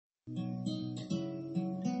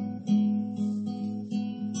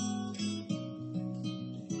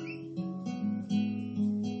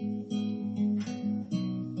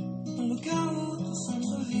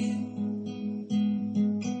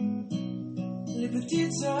Les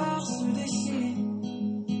petites heures se dessinent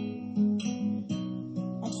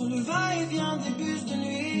entre le va-et-vient des bus de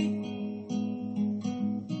nuit.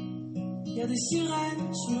 Il y a des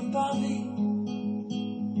sirènes sur le parvis,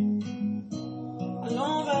 à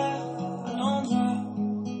l'envers, à l'endroit.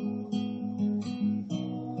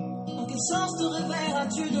 Dans quel sens te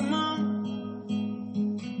réveilleras-tu demain?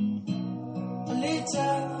 À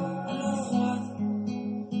l'éther, à l'eau froide,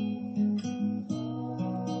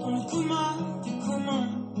 dans le commun du commun.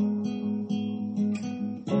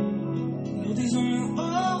 Nous disons-nous au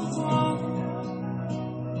revoir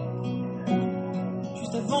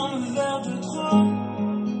juste avant le verre de trop,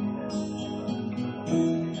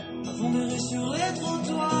 avant d'errer sur les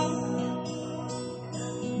trottoirs,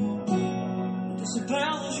 de se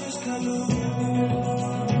perdre jusqu'à l'eau.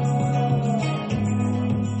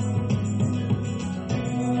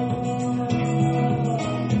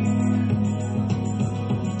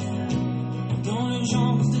 Dans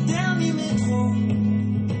l'urgence des derniers métros,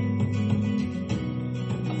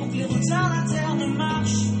 avant que les retardataires ne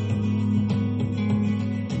marchent,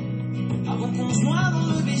 avant qu'on se noie dans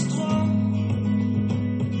le bistrot,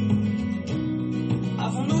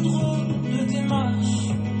 avant nos drôles de démarches.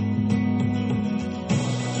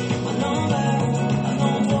 À l'envers, à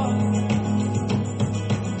l'endroit,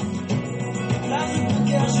 la rue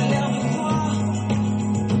poker, j'ai l'air de boire.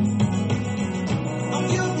 Un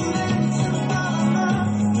vieux boulet me traîne par la main,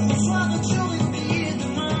 le soir de jour et oublié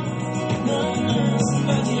demain. Non, non, ça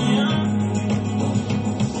me dit rien.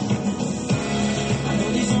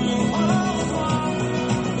 Alors disons-nous au revoir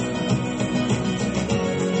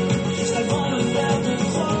juste avant le verre de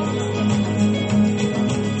trop,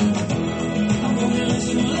 avant d'errer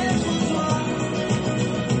sur les trottoirs,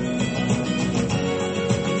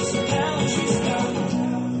 de se perdre jusqu'à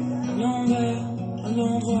l'envers, à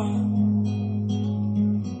l'endroit,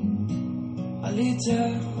 à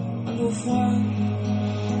l'éther, à l'eau froide.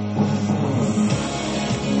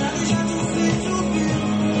 On a déjà tout fait, tout bu,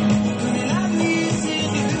 on connaît la vie, c'est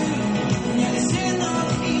dur. On y a laissé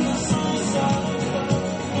notre innocence.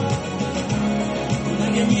 On a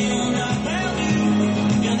gagné un